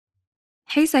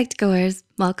Hey Psych2Goers,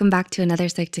 welcome back to another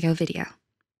Psych2Go video.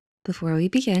 Before we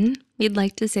begin, we'd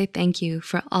like to say thank you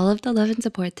for all of the love and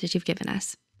support that you've given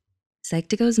us.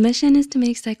 Psych2Go's mission is to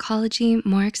make psychology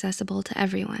more accessible to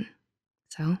everyone.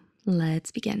 So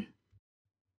let's begin.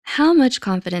 How much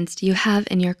confidence do you have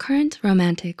in your current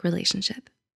romantic relationship?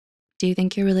 Do you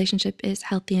think your relationship is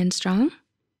healthy and strong?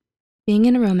 Being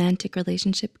in a romantic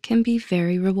relationship can be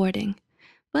very rewarding,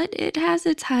 but it has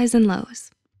its highs and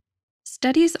lows.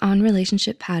 Studies on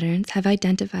relationship patterns have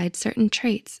identified certain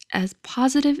traits as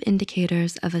positive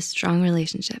indicators of a strong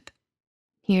relationship.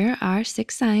 Here are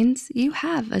 6 signs you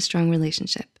have a strong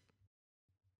relationship.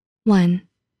 1,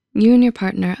 you and your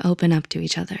partner open up to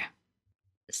each other.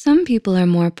 Some people are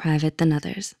more private than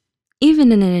others,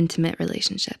 even in an intimate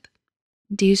relationship.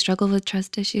 Do you struggle with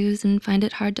trust issues and find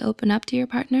it hard to open up to your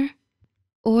partner?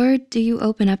 Or do you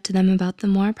open up to them about the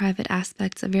more private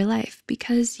aspects of your life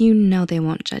because you know they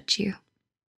won't judge you?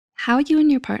 How you and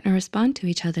your partner respond to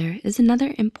each other is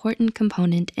another important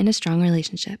component in a strong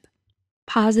relationship.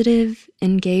 Positive,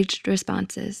 engaged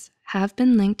responses have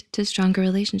been linked to stronger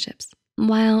relationships,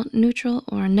 while neutral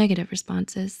or negative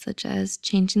responses, such as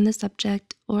changing the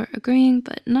subject or agreeing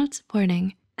but not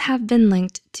supporting, have been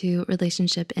linked to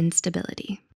relationship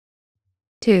instability.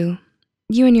 2,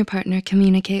 you and your partner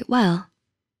communicate well.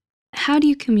 How do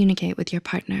you communicate with your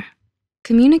partner?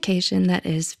 Communication that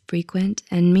is frequent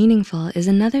and meaningful is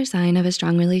another sign of a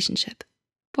strong relationship.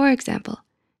 For example,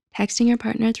 texting your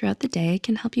partner throughout the day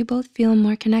can help you both feel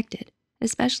more connected,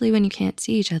 especially when you can't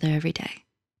see each other every day.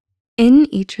 In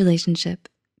each relationship,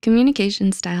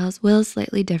 communication styles will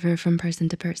slightly differ from person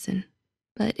to person.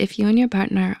 But if you and your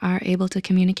partner are able to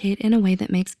communicate in a way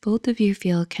that makes both of you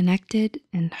feel connected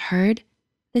and heard,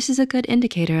 this is a good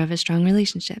indicator of a strong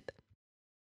relationship.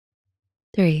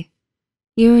 3,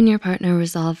 you and your partner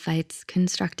resolve fights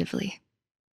constructively.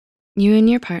 You and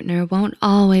your partner won't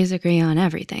always agree on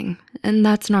everything, and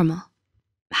that's normal.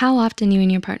 How often you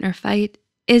and your partner fight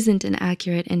isn't an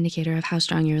accurate indicator of how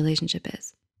strong your relationship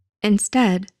is.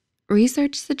 Instead,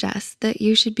 research suggests that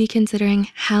you should be considering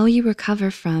how you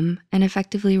recover from and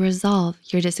effectively resolve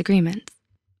your disagreements.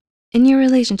 In your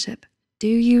relationship, do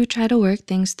you try to work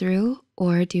things through,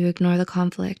 or do you ignore the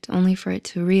conflict only for it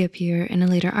to reappear in a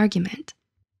later argument?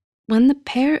 When the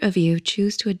pair of you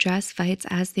choose to address fights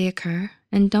as they occur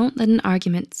and don't let an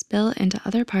argument spill into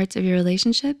other parts of your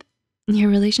relationship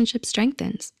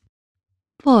strengthens.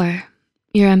 4,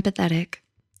 you're empathetic.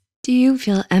 Do you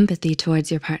feel empathy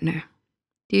towards your partner?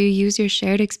 Do you use your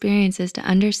shared experiences to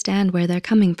understand where they're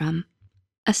coming from?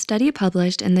 A study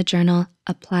published in the journal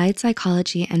Applied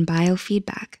Psychology and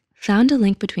Biofeedback found a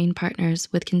link between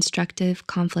partners with constructive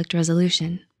conflict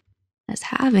resolution as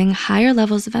having higher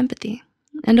levels of empathy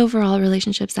and overall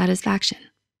relationship satisfaction.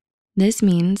 This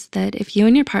means that if you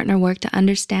and your partner work to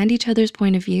understand each other's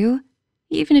point of view,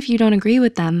 even if you don't agree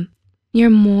with them, you're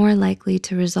more likely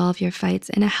to resolve your fights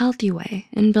in a healthy way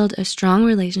and build a strong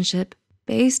relationship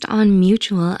based on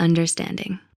mutual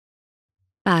understanding.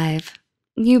 5,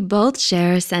 you both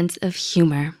share a sense of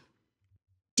humor.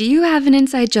 Do you have an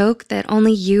inside joke that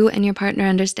only you and your partner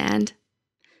understand?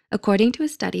 According to a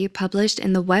study published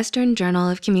in the Western Journal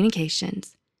of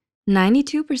Communications,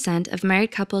 92% of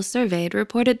married couples surveyed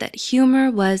reported that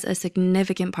humor was a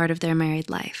significant part of their married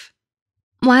life.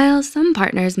 While some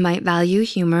partners might value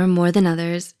humor more than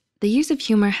others, the use of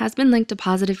humor has been linked to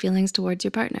positive feelings towards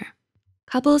your partner.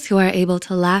 Couples who are able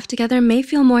to laugh together may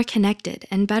feel more connected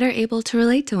and better able to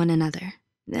relate to one another,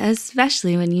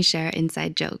 especially when you share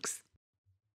inside jokes.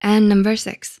 And number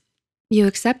 6, you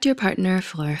accept your partner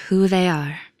for who they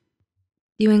are.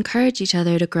 Do you encourage each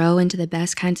other to grow into the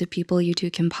best kinds of people you two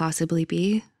can possibly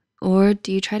be? Or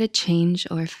do you try to change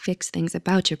or fix things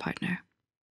about your partner?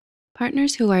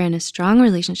 Partners who are in a strong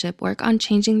relationship work on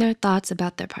changing their thoughts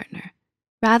about their partner,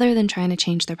 rather than trying to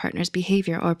change their partner's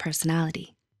behavior or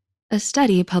personality. A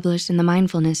study published in the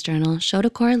Mindfulness Journal showed a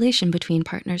correlation between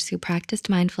partners who practiced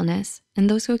mindfulness and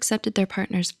those who accepted their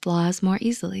partner's flaws more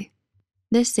easily.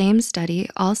 This same study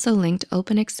also linked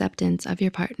open acceptance of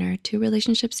your partner to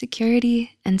relationship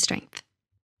security and strength.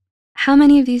 How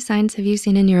many of these signs have you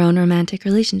seen in your own romantic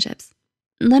relationships?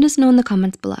 Let us know in the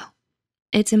comments below.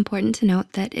 It's important to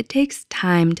note that it takes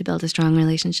time to build a strong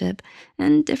relationship,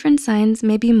 and different signs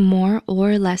may be more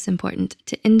or less important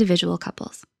to individual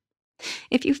couples.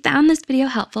 If you found this video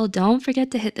helpful, don't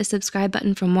forget to hit the subscribe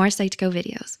button for more Psych2Go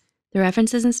videos. The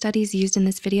references and studies used in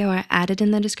this video are added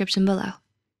in the description below.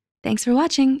 Thanks for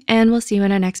watching, and we'll see you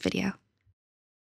in our next video.